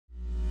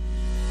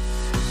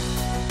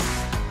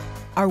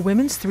Our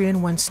women's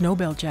 3-in-1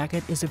 Snowbelle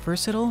jacket is a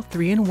versatile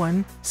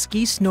 3-in-1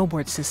 ski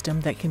snowboard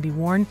system that can be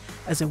worn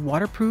as a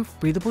waterproof,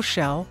 breathable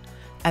shell,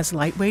 as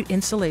lightweight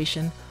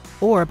insulation,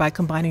 or by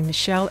combining the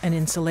shell and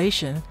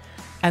insulation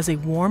as a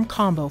warm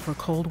combo for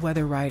cold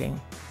weather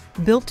riding.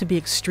 Built to be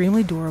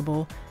extremely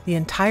durable, the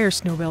entire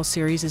Snowbelle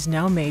series is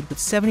now made with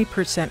 70%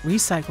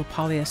 recycled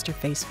polyester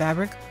face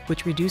fabric,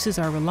 which reduces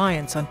our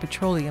reliance on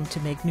petroleum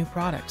to make new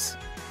products.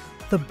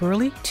 The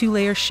burly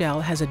 2-layer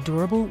shell has a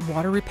durable,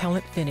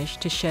 water-repellent finish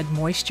to shed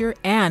moisture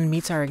and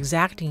meets our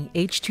exacting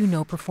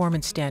H2No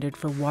Performance Standard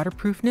for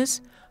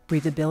waterproofness,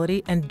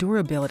 breathability, and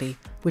durability,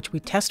 which we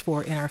test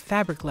for in our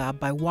fabric lab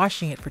by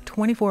washing it for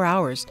 24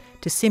 hours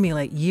to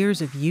simulate years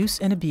of use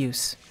and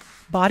abuse.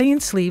 Body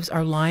and sleeves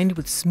are lined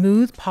with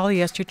smooth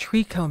polyester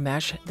tricot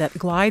mesh that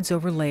glides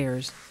over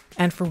layers.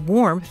 And for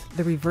warmth,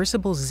 the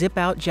reversible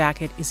zip-out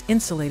jacket is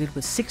insulated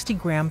with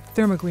 60-gram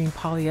Thermogreen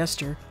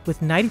polyester with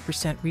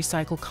 90%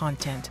 recycled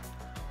content.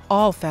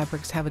 All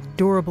fabrics have a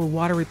durable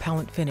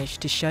water-repellent finish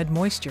to shed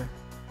moisture.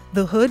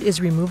 The hood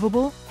is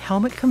removable,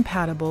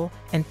 helmet-compatible,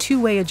 and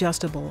two-way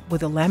adjustable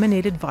with a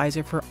laminated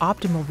visor for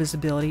optimal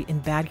visibility in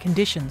bad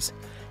conditions.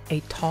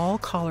 A tall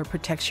collar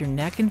protects your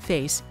neck and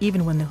face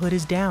even when the hood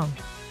is down.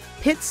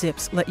 Pit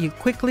zips let you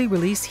quickly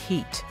release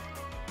heat.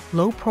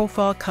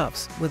 Low-profile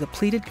cuffs with a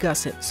pleated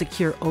gusset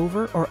secure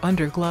over or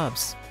under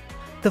gloves.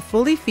 The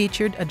fully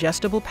featured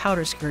adjustable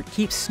powder skirt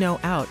keeps snow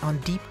out on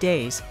deep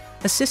days,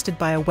 assisted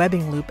by a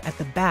webbing loop at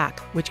the back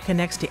which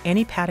connects to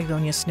any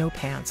Patagonia snow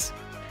pants.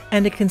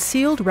 And a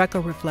concealed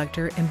Reco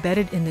reflector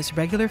embedded in this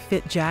regular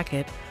fit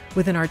jacket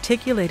with an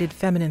articulated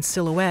feminine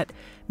silhouette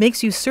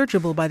makes you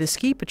searchable by the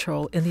ski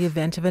patrol in the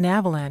event of an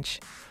avalanche,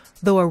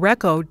 though a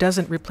Reco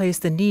doesn't replace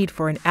the need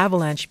for an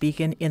avalanche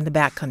beacon in the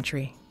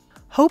backcountry.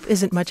 Hope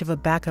isn't much of a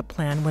backup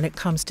plan when it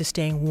comes to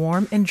staying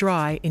warm and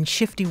dry in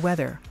shifty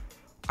weather.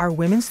 Our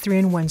women's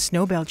 3-in-1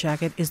 Snowbelle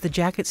jacket is the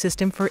jacket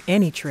system for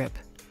any trip.